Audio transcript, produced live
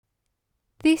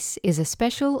This is a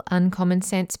special Uncommon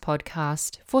Sense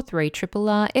podcast for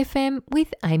 3RRR FM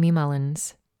with Amy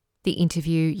Mullins. The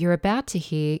interview you're about to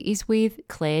hear is with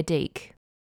Claire Deak.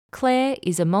 Claire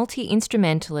is a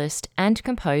multi-instrumentalist and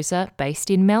composer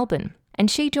based in Melbourne, and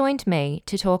she joined me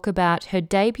to talk about her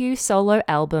debut solo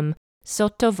album,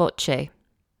 Sottovoce.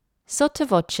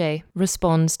 Sottovoce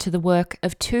responds to the work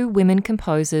of two women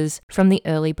composers from the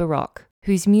early Baroque,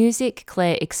 whose music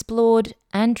Claire explored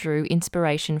and drew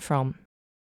inspiration from.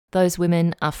 Those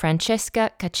women are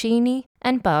Francesca Caccini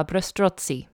and Barbara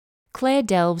Strozzi. Claire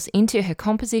delves into her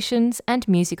compositions and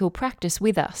musical practice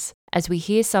with us as we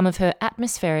hear some of her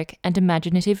atmospheric and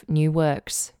imaginative new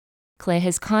works. Claire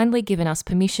has kindly given us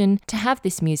permission to have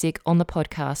this music on the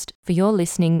podcast for your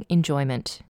listening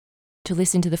enjoyment. To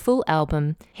listen to the full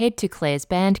album, head to Claire's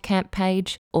Bandcamp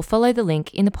page or follow the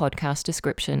link in the podcast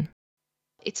description.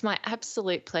 It's my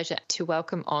absolute pleasure to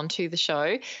welcome onto the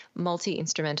show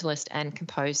multi-instrumentalist and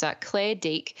composer Claire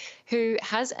Deak, who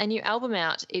has a new album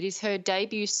out. It is her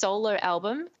debut solo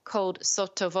album called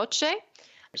Sottovoce.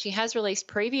 She has released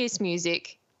previous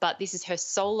music, but this is her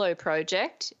solo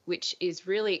project, which is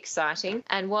really exciting.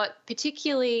 And what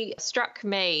particularly struck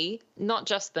me, not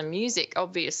just the music,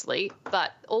 obviously,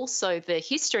 but also the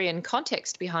history and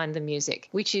context behind the music,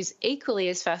 which is equally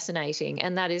as fascinating.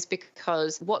 And that is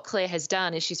because what Claire has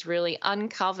done is she's really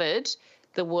uncovered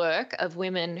the work of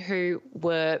women who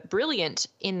were brilliant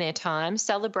in their time,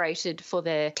 celebrated for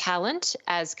their talent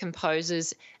as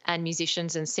composers and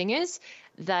musicians and singers.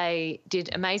 They did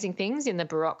amazing things in the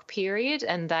Baroque period,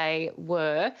 and they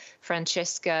were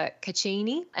Francesca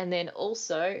Caccini and then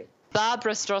also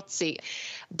Barbara Strozzi.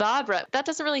 Barbara, that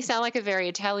doesn't really sound like a very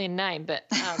Italian name, but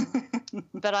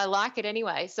I like it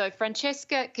anyway. So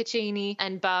Francesca Caccini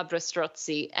and Barbara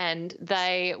Strozzi, and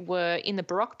they were in the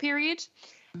Baroque period.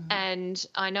 And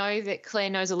I know that Claire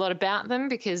knows a lot about them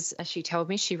because, as she told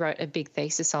me, she wrote a big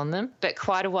thesis on them, but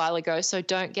quite a while ago, so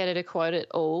don't get her to quote it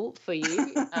all for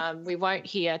you. We won't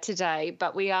hear today,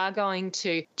 but we are going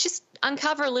to just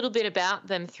uncover a little bit about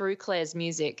them through Claire's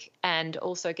music and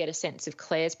also get a sense of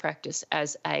Claire's practice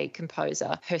as a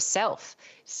composer herself.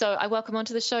 So I welcome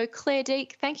onto the show Claire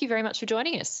Deak. Thank you very much for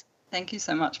joining us. Thank you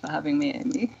so much for having me,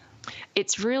 Amy.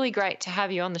 It's really great to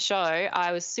have you on the show.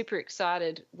 I was super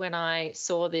excited when I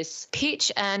saw this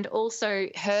pitch and also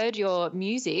heard your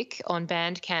music on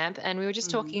Bandcamp, and we were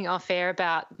just talking off air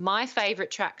about my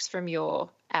favourite tracks from your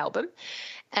album.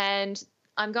 And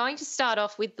I'm going to start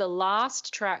off with the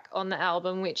last track on the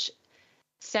album, which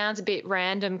sounds a bit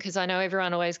random because I know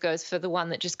everyone always goes for the one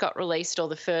that just got released or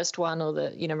the first one or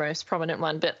the most prominent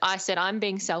one. But I said I'm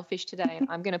being selfish today and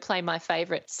I'm going to play my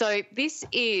favourite. So this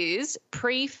is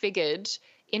Prefigured,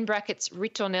 in brackets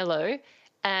Ritornello,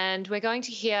 and we're going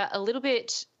to hear a little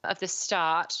bit of the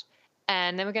start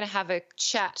and then we're going to have a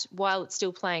chat while it's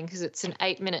still playing because it's an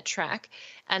 8-minute track,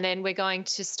 and then we're going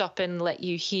to stop and let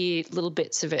you hear little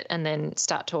bits of it and then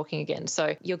start talking again.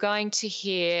 So you're going to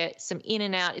hear some in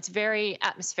and out. It's very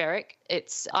atmospheric.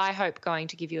 It's, I hope, going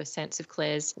to give you a sense of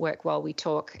Claire's work while we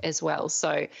talk as well.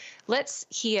 So let's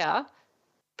hear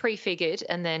Prefigured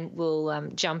and then we'll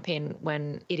jump in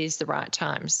when it is the right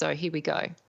time. So here we go.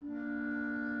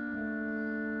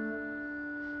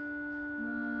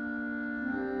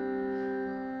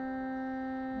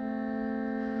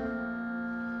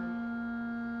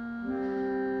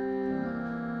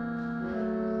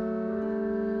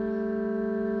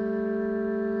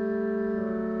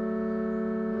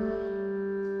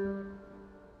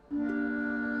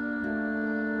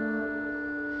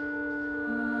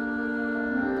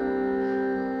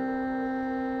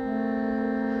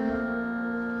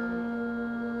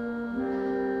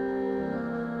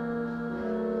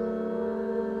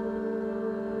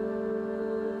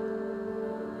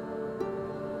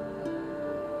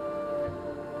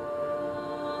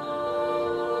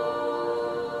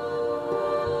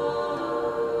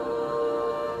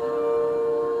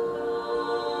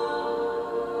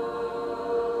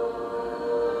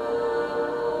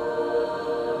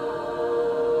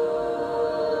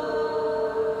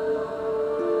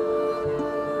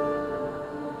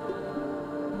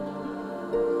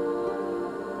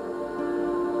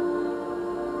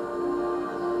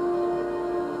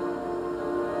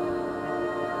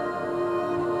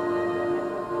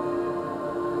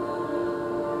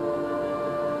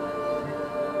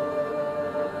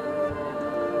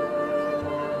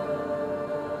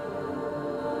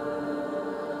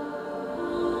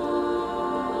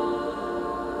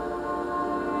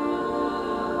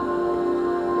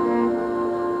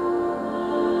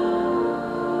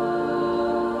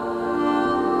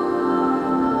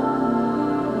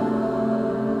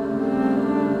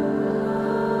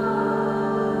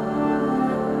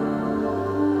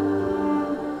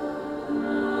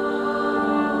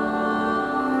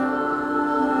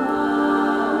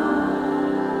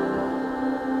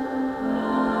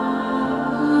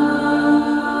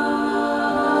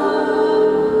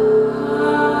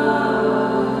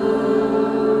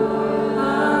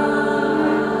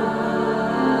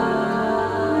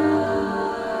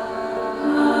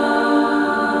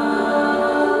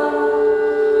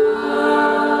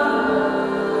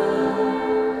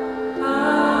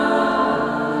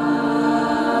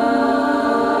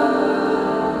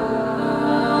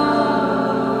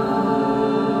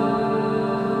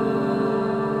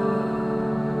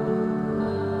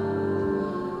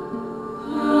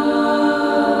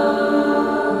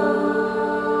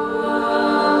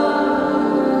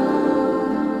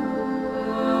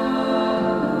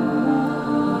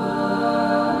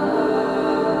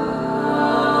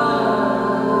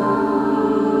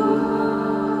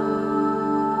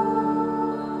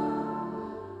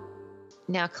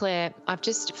 Now, Claire, I've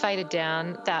just faded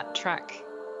down that track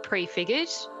prefigured,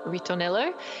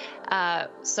 Ritornello,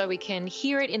 so we can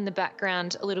hear it in the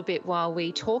background a little bit while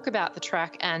we talk about the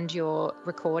track and your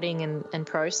recording and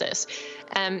process.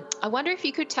 I wonder if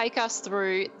you could take us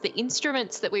through the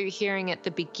instruments that we were hearing at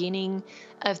the beginning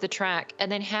of the track, and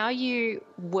then how you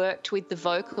worked with the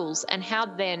vocals and how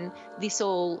then this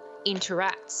all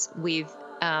interacts with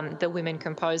the women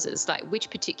composers. Like, which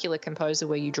particular composer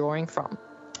were you drawing from?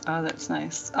 Oh, that's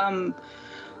nice.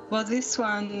 Well, this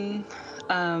one,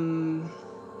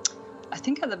 I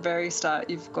think at the very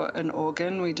start you've got an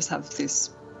organ. We just have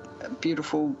this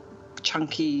beautiful,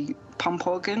 chunky pump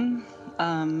organ,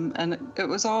 and it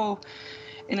was all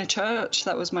in a church.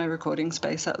 That was my recording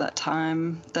space at that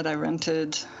time that I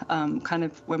rented, kind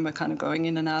of when we're kind of going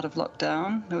in and out of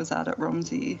lockdown. It was out at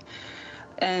Romsey.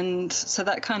 And so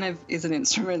that kind of is an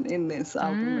instrument in this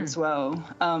album as well.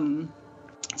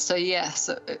 So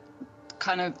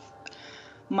kind of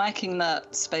miking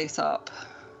that space up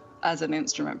as an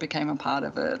instrument became a part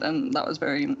of it, and that was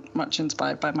very much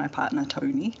inspired by my partner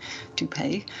Tony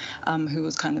Dupay, who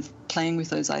was kind of playing with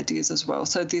those ideas as well.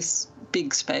 So this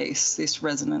big space, this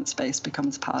resonant space,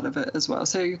 becomes part of it as well.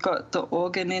 So you've got the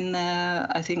organ in there.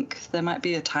 I think there might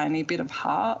be a tiny bit of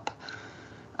harp.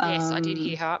 Yes, I did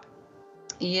hear harp.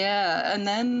 Yeah, and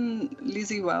then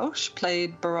Lizzie Welsh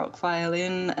played Baroque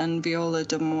violin and viola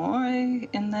d'amore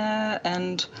in there,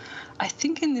 and I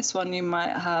think in this one you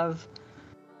might have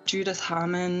Judith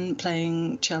Harmon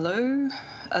playing cello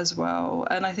as well,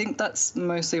 and I think that's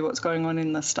mostly what's going on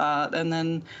in the start. And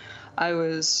then I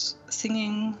was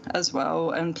singing as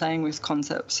well and playing with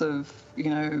concepts of,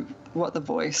 what the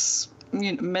voice,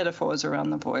 metaphors around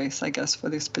the voice, I guess, for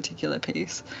this particular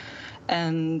piece,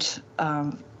 and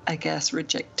I guess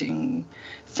rejecting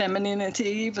femininity,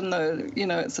 even though,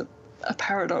 it's a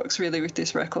paradox really with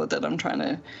this record that I'm trying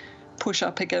to push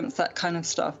up against that kind of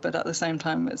stuff. But at the same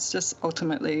time, it's just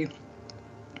ultimately,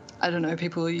 I don't know,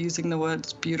 people are using the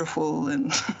words beautiful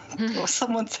and or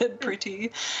someone said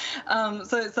pretty.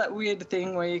 So it's that weird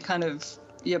thing where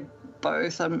you're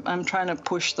both. I'm trying to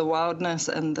push the wildness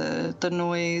and the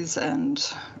noise and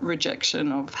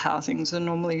rejection of how things are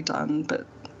normally done. But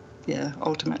yeah,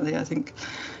 ultimately, I think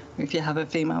if you have a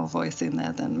female voice in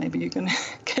there, then maybe you're going to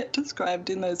get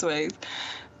described in those ways.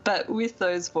 But with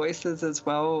those voices as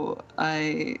well,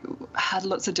 I had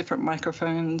lots of different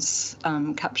microphones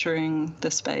capturing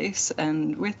the space.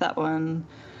 And with that one,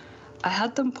 I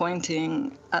had them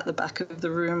pointing at the back of the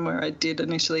room where I did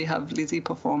initially have Lizzie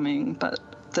performing, but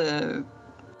the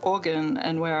organ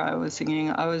and where I was singing,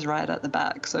 I was right at the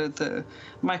back. So the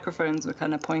microphones were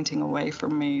kind of pointing away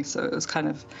from me. So it was kind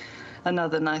of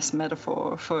another nice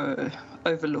metaphor for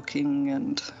overlooking,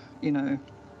 and,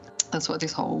 that's what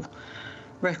this whole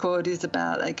record is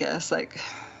about, I guess, like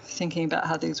thinking about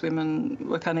how these women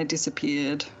were kind of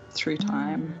disappeared through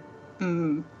time.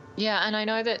 Yeah, and I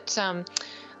know that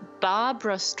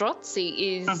Barbara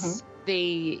Strozzi is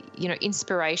the,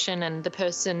 inspiration and the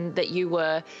person that you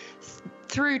were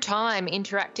through time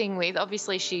interacting with.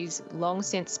 Obviously, she's long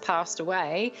since passed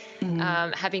away,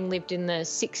 having lived in the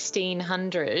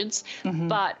 1600s,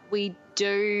 but we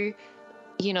do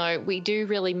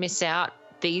really miss out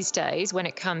these days when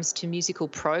it comes to musical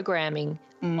programming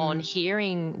on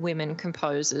hearing women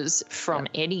composers from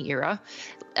any era.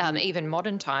 Even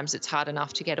modern times, it's hard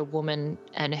enough to get a woman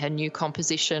and her new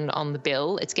composition on the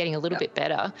bill. It's getting a little bit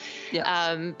better.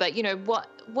 But,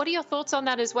 what are your thoughts on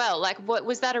that as well? Like, what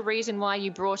was that a reason why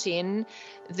you brought in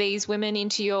these women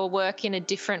into your work in a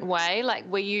different way? Like,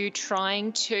 were you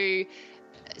trying to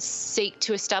seek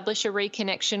to establish a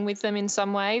reconnection with them in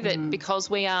some way that because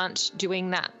we aren't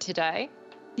doing that today?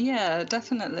 Yeah,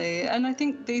 definitely. And I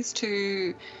think these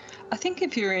two, I think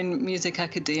if you're in music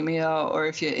academia or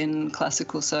if you're in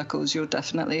classical circles, you'll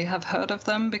definitely have heard of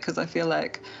them, because I feel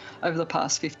like over the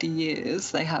past 50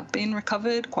 years they have been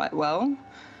recovered quite well.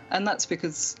 And that's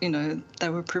because, they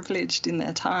were privileged in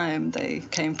their time. They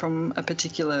came from a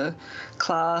particular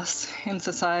class in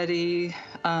society.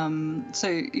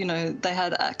 So, they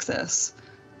had access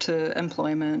to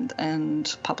employment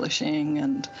and publishing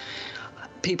and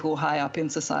people high up in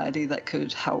society that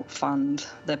could help fund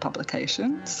their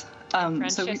publications.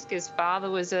 Francesca's father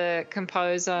was a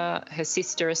composer, her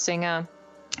sister a singer.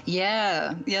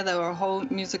 Yeah, they were a whole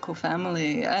musical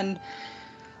family. And,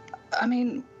 I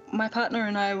mean, my partner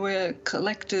and I were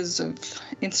collectors of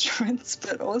instruments,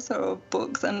 but also of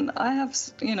books. And I have,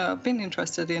 I've been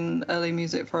interested in early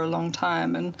music for a long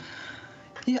time. And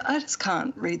Yeah, I just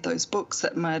can't read those books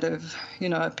that might have,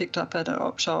 I picked up at an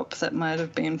op shop that might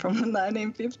have been from the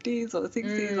 1950s or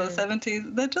 60s or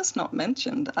 70s. They're just not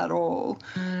mentioned at all.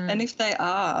 And if they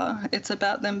are, it's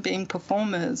about them being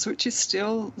performers, which is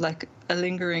still like a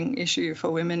lingering issue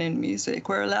for women in music.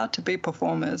 We're allowed to be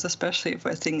performers, especially if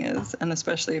we're singers and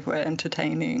especially if we're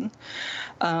entertaining,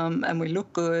 and we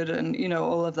look good and,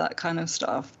 all of that kind of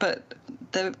stuff. But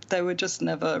they were just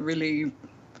never really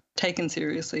taken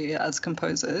seriously as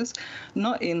composers,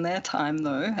 not in their time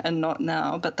though, and not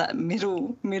now, but that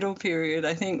middle period,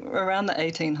 I think around the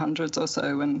 1800s or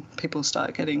so, when people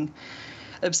start getting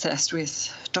obsessed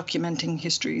with documenting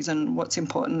histories and what's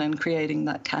important and creating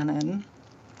that canon.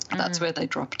 That's where they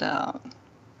dropped out.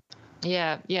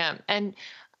 Yeah. And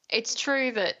it's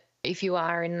true that if you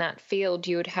are in that field,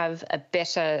 you would have a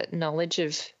better knowledge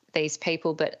of these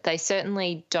people, but they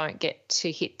certainly don't get to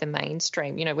hit the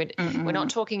mainstream. We're not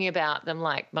talking about them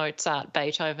like Mozart,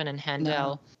 Beethoven and Handel.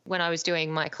 No. When I was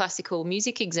doing my classical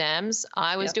music exams,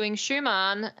 I was doing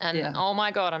Schumann and oh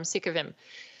my God, I'm sick of him.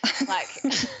 Like,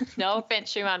 no offense,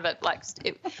 Schumann, but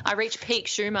I reached peak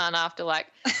Schumann after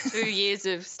 2 years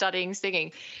of studying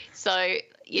singing. So,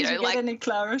 Did you get any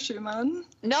Clara Schumann?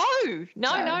 No,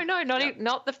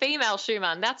 not the female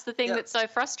Schumann. That's the thing that's so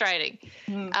frustrating.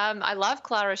 I love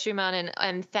Clara Schumann,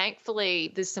 and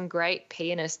thankfully there's some great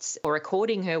pianists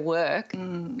recording her work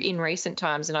in recent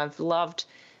times, and I've loved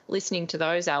listening to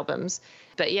those albums.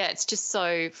 But yeah, it's just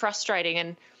so frustrating.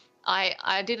 And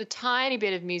I did a tiny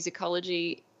bit of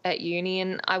musicology at uni,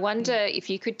 and I wonder if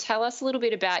you could tell us a little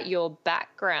bit about your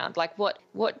background, like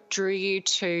what drew you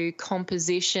to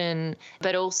composition,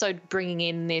 but also bringing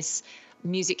in this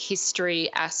music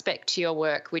history aspect to your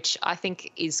work, which I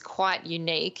think is quite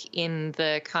unique in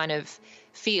the kind of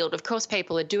field. Of course,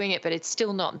 people are doing it, but it's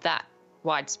still not that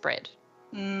widespread.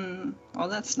 Oh,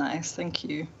 that's nice. Thank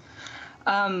you.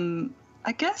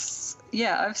 I guess,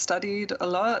 I've studied a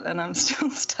lot and I'm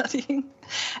still studying.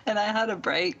 And I had a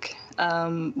break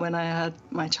when I had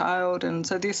my child. And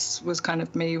so this was kind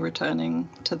of me returning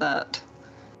to that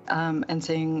and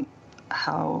seeing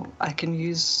how I can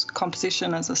use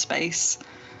composition as a space,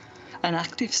 an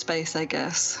active space, I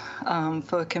guess,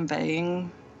 for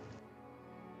conveying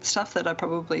stuff that I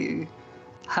probably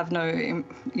have I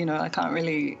can't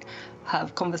really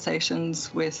have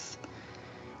conversations with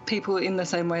people in the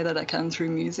same way that I can through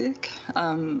music.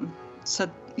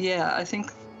 I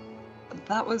think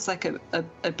that was like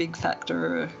a big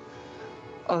factor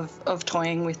of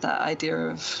toying with that idea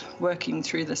of working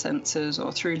through the senses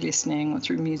or through listening or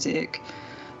through music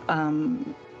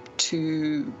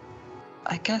to,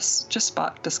 I guess, just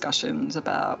spark discussions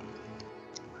about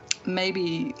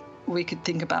maybe we could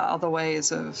think about other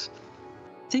ways of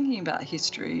thinking about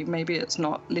history. Maybe it's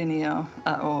not linear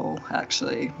at all,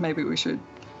 actually. Maybe we should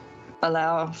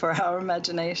allow for our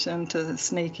imagination to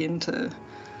sneak into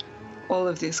all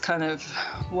of this kind of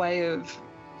way of,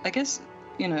 I guess,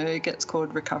 it gets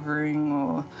called recovering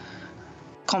or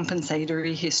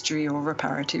compensatory history or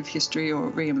reparative history or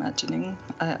reimagining.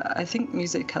 I think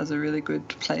music has a really good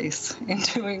place in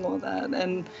doing all that.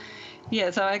 And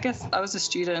so I guess I was a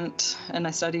student and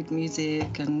I studied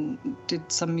music and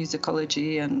did some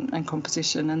musicology and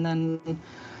composition, and then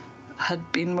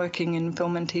had been working in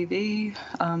film and TV,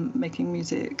 making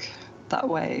music that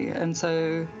way. And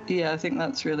so, I think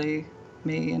that's really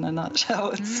me in a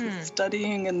nutshell. It's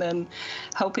studying and then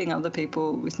helping other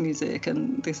people with music.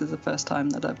 And this is the first time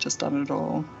that I've just done it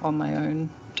all on my own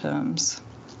terms.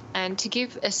 And to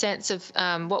give a sense of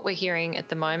what we're hearing at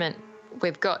the moment,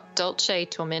 we've got Dolce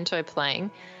Tormento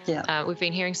playing. Yeah. We've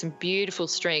been hearing some beautiful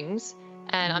strings.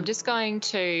 And I'm just going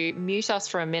to mute us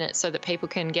for a minute so that people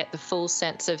can get the full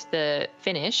sense of the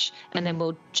finish, and then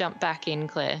we'll jump back in,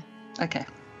 Claire. Okay.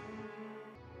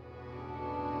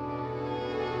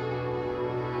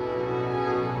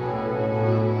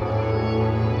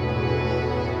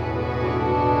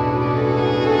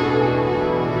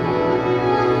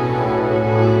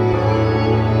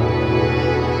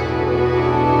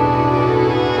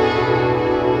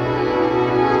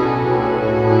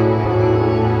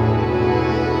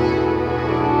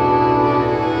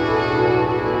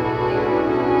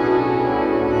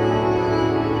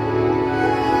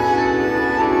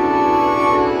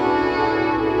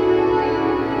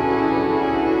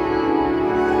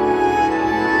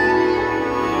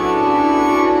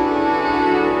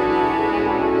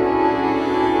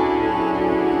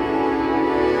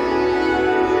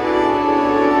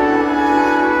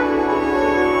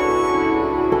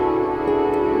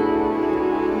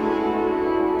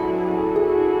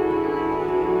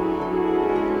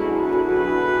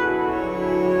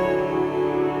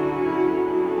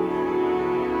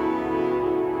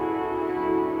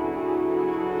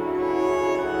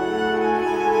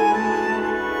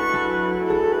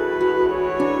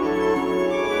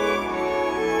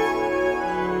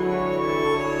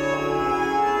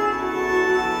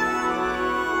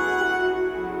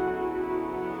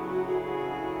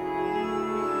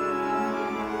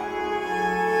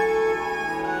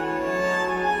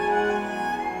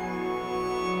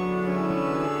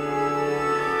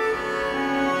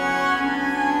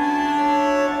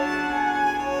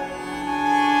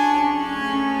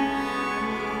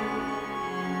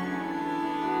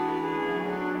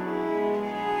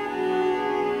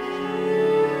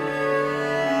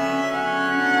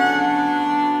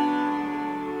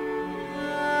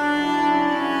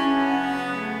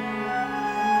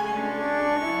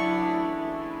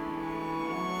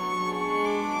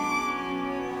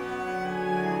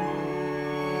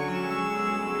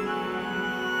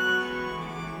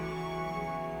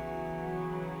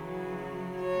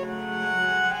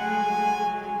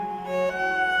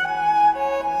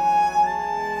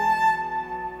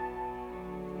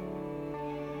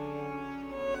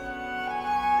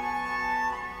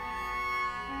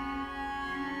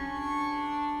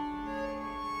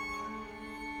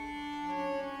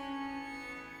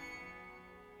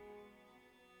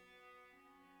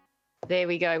 There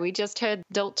we go. We just heard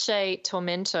Dolce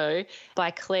Tormento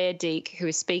by Claire Deak, who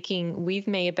is speaking with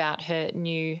me about her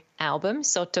new album,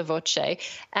 Sottovoce.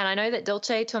 And I know that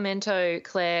Dolce Tormento,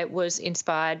 Claire, was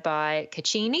inspired by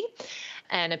Caccini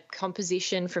and a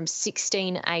composition from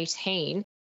 1618.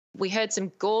 We heard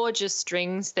some gorgeous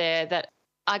strings there that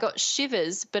I got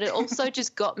shivers, but it also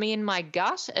just got me in my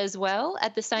gut as well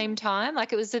at the same time.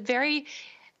 Like, it was a very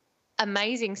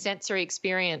amazing sensory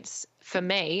experience for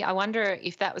me. I wonder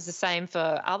if that was the same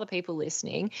for other people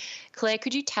listening. Claire,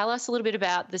 could you tell us a little bit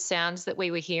about the sounds that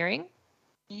we were hearing?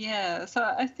 Yeah, so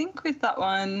I think with that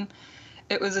one,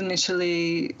 it was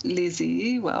initially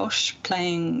Lizzie Welsh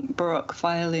playing Baroque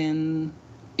violin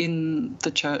in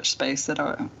the church space that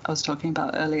I was talking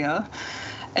about earlier.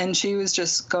 And she was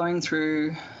just going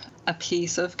through a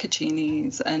piece of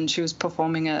Caccini's and she was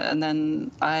performing it, and then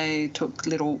I took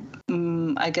little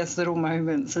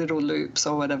moments, little loops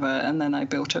or whatever, and then I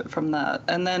built it from that.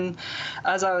 And then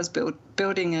as I was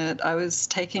building it, I was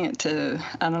taking it to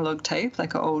analog tape,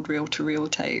 like an old reel-to-reel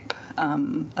tape,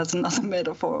 as another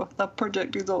metaphor. That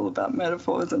project is all about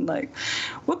metaphors and like,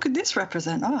 what could this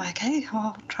represent? Oh, okay,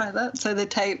 I'll try that. So the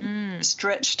tape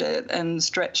stretched it and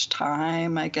stretched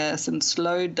time, I guess, and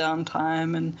slowed down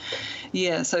time. And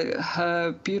yeah, so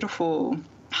her beautiful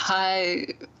high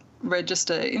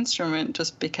register instrument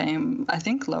just became, I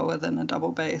think, lower than a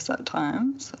double bass at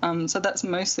times. So that's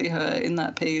mostly her in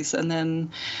that piece. And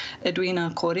then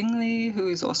Edwina Cordingley, who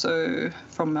is also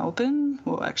from Melbourne,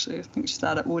 well, actually, I think she's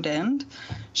out at Wood End.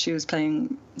 She was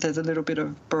playing, there's a little bit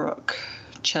of Baroque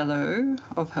cello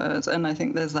of hers, and I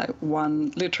think there's like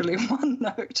literally one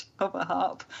note of a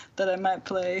harp that I might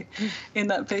play in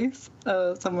that piece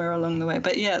somewhere along the way.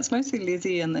 But yeah, it's mostly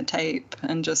Lizzie and the tape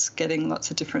and just getting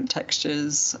lots of different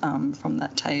textures from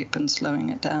that tape and slowing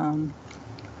it down.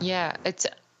 Yeah, it's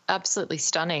absolutely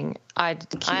stunning. I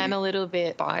am a little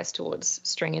bit biased towards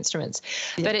string instruments,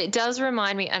 but it does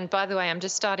remind me, and by the way, I'm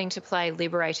just starting to play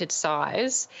Liberated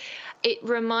Sighs. It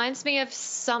reminds me of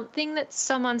something that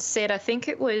someone said. I think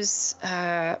it was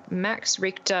Max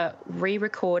Richter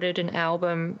re-recorded an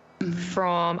album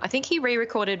from, I think he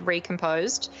re-recorded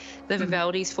Recomposed, the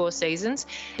Vivaldi's Four Seasons,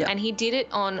 and he did it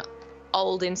on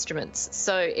old instruments.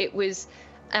 So it was,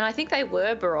 and I think they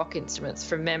were Baroque instruments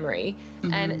from memory,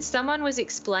 and someone was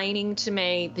explaining to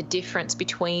me the difference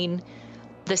between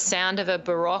the sound of a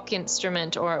Baroque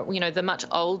instrument or, you know, the much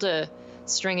older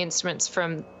string instruments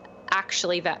from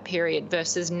actually that period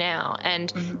versus now, and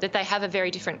that they have a very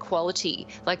different quality.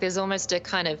 Like there's almost a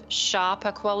kind of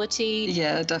sharper quality.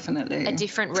 Yeah, definitely. A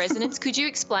different resonance. Could you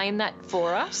explain that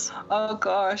for us? Oh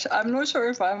gosh, I'm not sure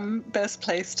if I'm best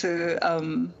placed to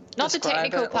not the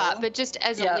technical part, all. But just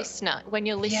as a listener, when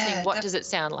you're listening, what does it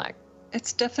sound like?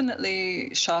 It's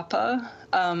definitely sharper.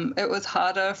 It was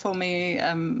harder for me.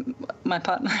 My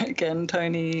partner, again,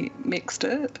 Tony, mixed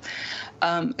it.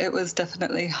 It was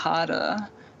definitely harder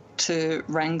to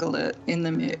wrangle it in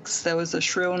the mix. There was a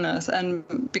shrillness,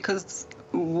 and because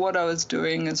what I was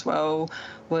doing as well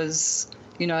was,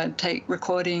 you know, I'd take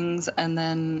recordings and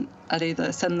then I'd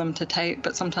either send them to tape,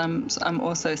 but sometimes I'm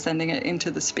also sending it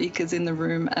into the speakers in the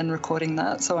room and recording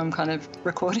that. So I'm kind of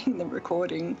recording the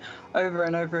recording over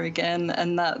and over again,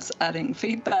 and that's adding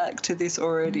feedback to this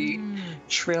already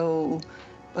shrill.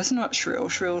 Well, it's not shrill.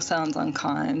 Shrill sounds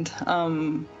unkind.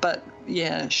 But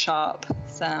yeah, sharp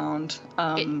sound.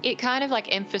 It kind of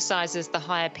like emphasizes the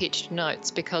higher pitched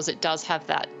notes because it does have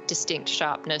that distinct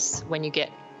sharpness when you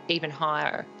get even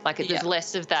higher. Like there's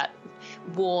less of that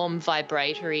warm,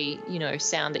 vibratory, you know,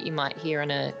 sound that you might hear in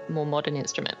a more modern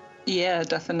instrument. Yeah,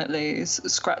 definitely. It's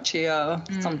scratchier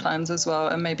sometimes as well.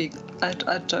 And maybe, I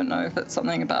don't know if it's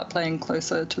something about playing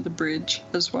closer to the bridge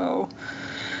as well.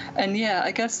 And yeah,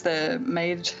 I guess they're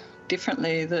made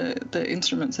differently. The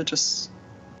instruments are just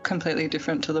completely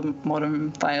different to the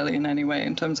modern violin anyway,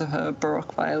 in terms of her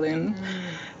Baroque violin.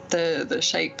 The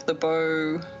shape, the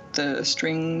bow, the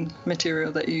string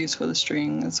material that you use for the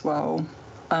string as well.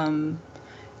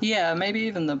 Yeah, maybe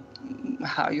even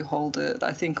how you hold it.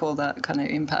 I think all that kind of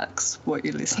impacts what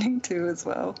you're listening to as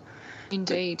well.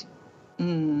 Indeed.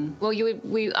 Well,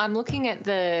 I'm looking at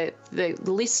the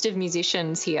list of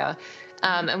musicians here,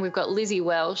 and we've got Lizzie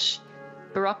Welsh,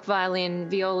 Baroque violin,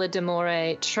 viola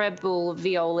d'amore, treble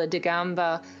viola da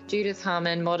gamba, Judith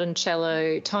Harmon, modern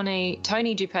cello, Tony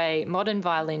Dupé, modern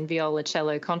violin, viola,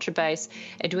 cello, contrabass,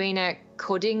 Edwina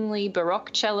Cordingley,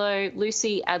 Baroque cello,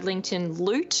 Lucy Adlington,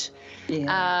 lute.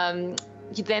 Yeah.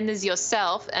 Then there's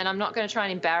yourself, and I'm not going to try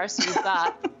and embarrass you,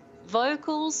 but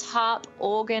vocals, harp,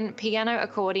 organ, piano,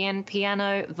 accordion,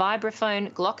 piano,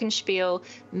 vibraphone, glockenspiel,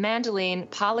 mandolin,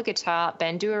 parlor guitar,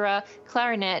 bandura,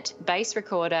 clarinet, bass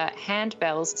recorder,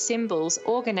 handbells, cymbals,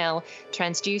 organelle,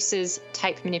 transducers,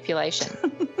 tape manipulation.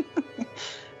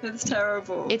 It's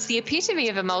terrible. It's the epitome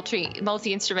of a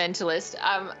multi-instrumentalist.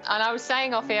 And I was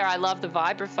saying off air, I love the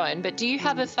vibraphone, but do you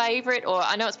have a favourite? Or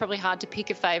I know it's probably hard to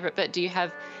pick a favourite, but do you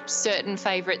have certain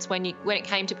favourites when it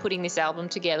came to putting this album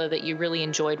together that you really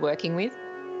enjoyed working with?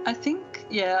 I think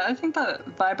that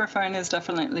vibraphone is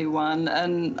definitely one,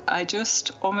 and I just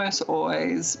almost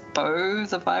always bow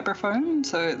the vibraphone,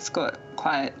 so it's got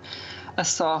quite a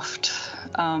soft,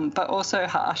 but also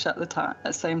harsh at the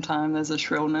same time. There's a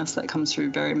shrillness that comes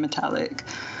through, very metallic.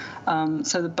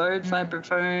 So the bowed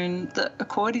vibraphone, the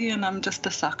accordion, I'm just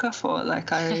a sucker for.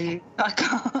 Like I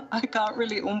can't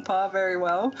really oompa very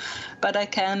well, but I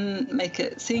can make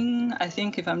it sing, I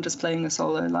think, if I'm just playing a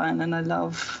solo line, and I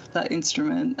love that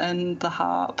instrument. And the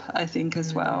harp, I think,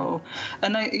 as well.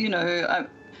 And I'm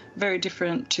very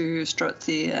different to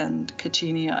Strozzi and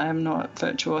Caccini. I am not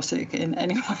virtuosic in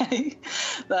any way,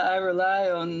 but I rely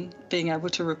on being able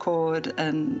to record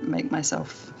and make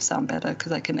myself sound better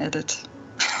because I can edit.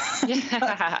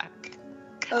 Yeah.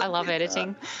 I love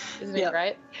editing. Isn't it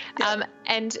great? Yep.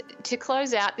 And to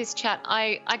close out this chat,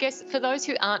 I guess for those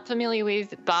who aren't familiar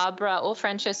with Barbara or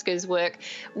Francesca's work,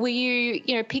 were you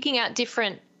picking out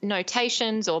different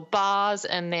notations or bars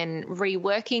and then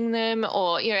reworking them,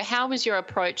 or how was your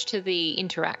approach to the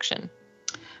interaction?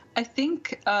 I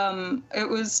think it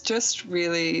was just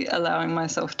really allowing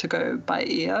myself to go by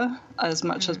ear as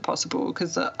much as possible,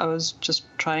 because I was just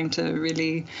trying to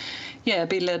really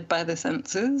be led by the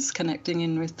senses, connecting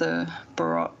in with the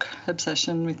Baroque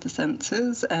obsession with the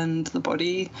senses and the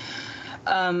body.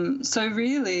 So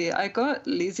really, I got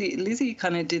Lizzie. Lizzie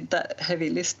kind of did that heavy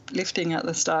lifting at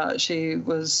the start. She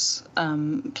was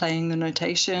playing the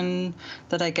notation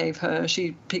that I gave her.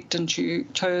 She picked and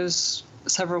chose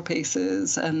several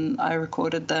pieces, and I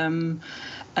recorded them.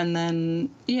 And then,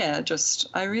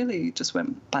 I really just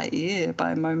went by ear,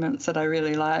 by moments that I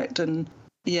really liked. And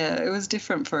it was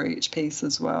different for each piece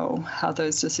as well, how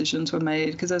those decisions were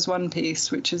made. Because there's one piece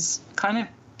which is kind of,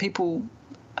 people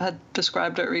had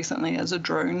described it recently as a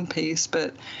drone piece,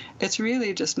 but it's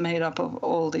really just made up of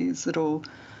all these little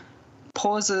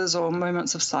pauses or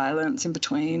moments of silence in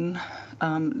between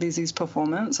Lizzie's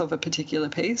performance of a particular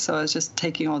piece. So I was just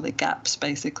taking all the gaps,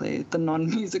 basically, the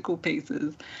non-musical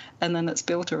pieces, and then it's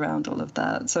built around all of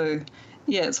that. So,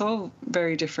 it's all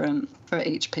very different for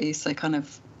each piece. They kind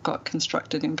of got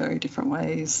constructed in very different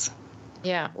ways.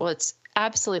 Yeah, well, it's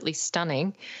absolutely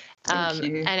stunning. Thank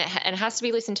you. And it has to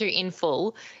be listened to in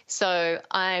full. So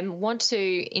I want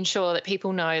to ensure that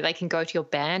people know they can go to your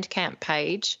Bandcamp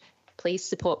page. Please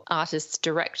support artists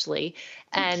directly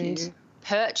and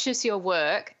purchase your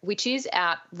work, which is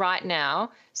out right now.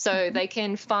 So they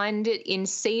can find it in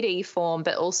CD form,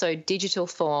 but also digital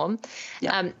form.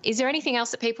 Yep. Is there anything else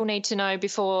that people need to know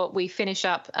before we finish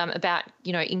up about,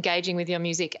 engaging with your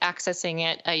music, accessing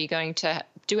it? Are you going to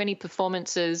do any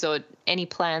performances or any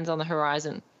plans on the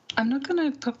horizon? I'm not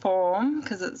going to perform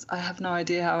because I have no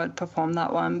idea how I'd perform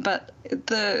that one. But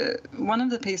one of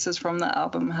the pieces from that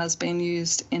album has been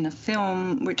used in a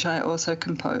film which I also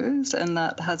composed, and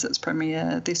that has its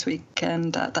premiere this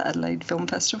weekend at the Adelaide Film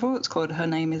Festival. It's called Her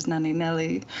Name is Nanny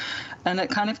Nellie, and it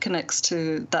kind of connects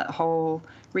to that whole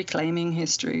reclaiming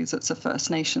histories. It's a First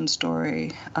Nations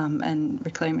story and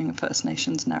reclaiming a First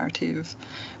Nations narrative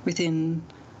within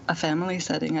a family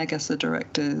setting. I guess the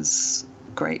director's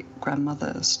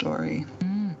great-grandmother's story.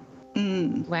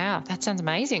 Wow, that sounds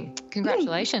amazing.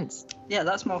 Congratulations. Yeah,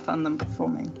 that's more fun than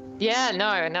performing. Yeah,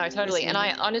 no, totally. And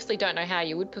I honestly don't know how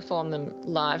you would perform them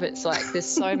live. It's like there's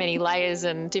so many layers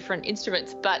and different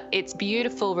instruments, but it's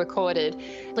beautiful recorded.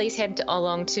 Please head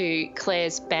along to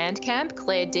Claire's Bandcamp,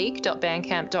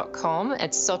 clairedeak.bandcamp.com.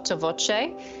 It's Sotto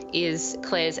Voce is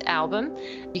Claire's album.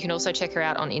 You can also check her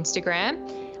out on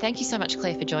Instagram. Thank you so much,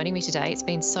 Claire, for joining me today. It's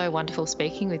been so wonderful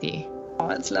speaking with you. Oh,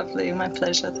 it's lovely. My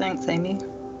pleasure. Thanks, Amy.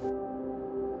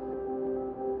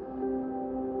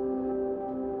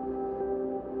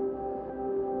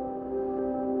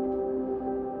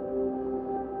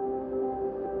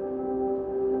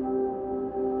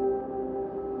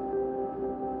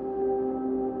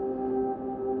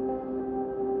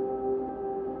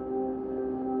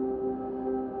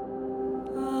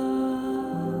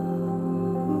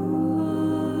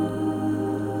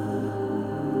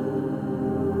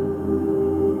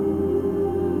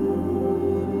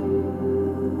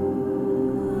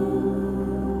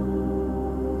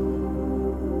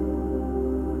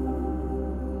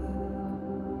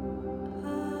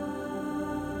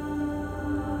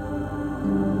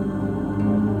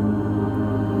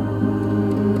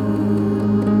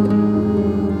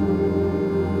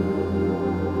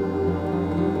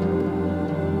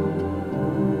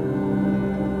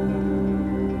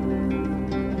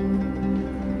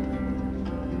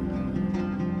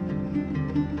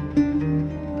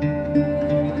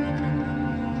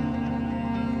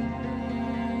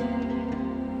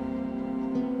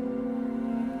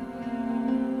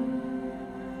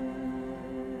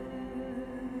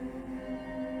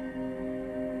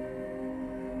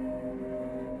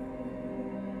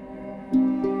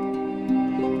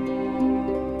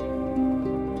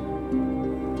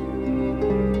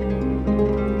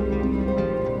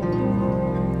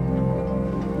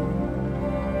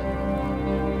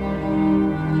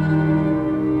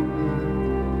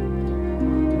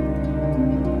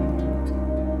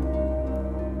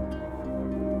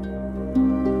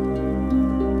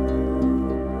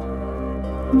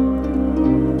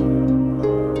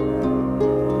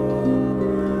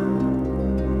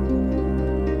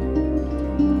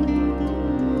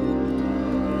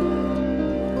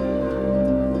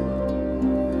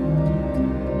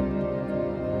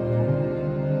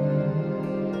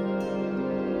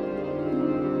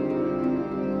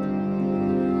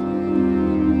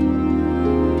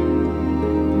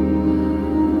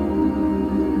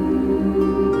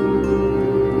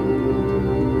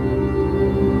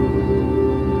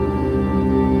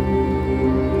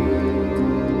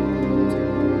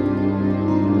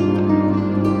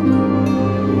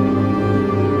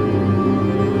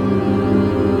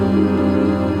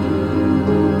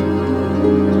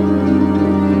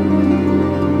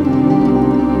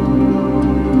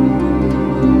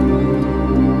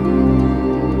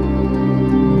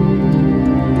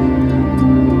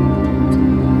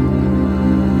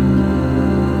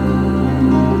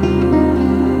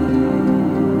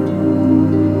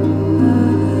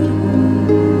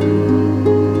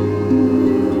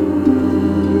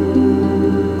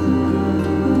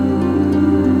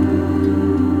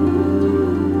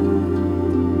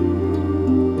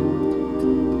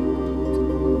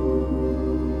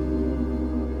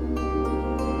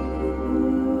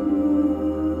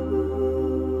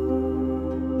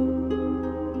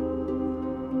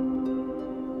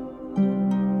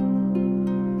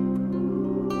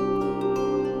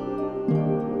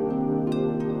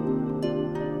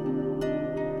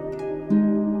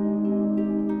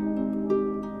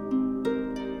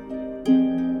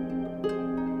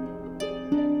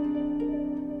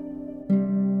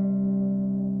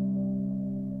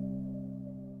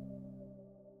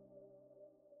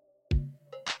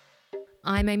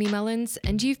 I'm Amy Mullins,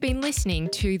 and you've been listening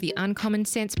to the Uncommon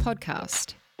Sense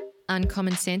podcast.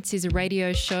 Uncommon Sense is a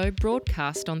radio show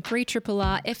broadcast on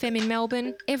 3RRR FM in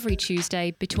Melbourne every Tuesday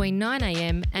between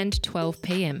 9am and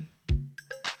 12pm.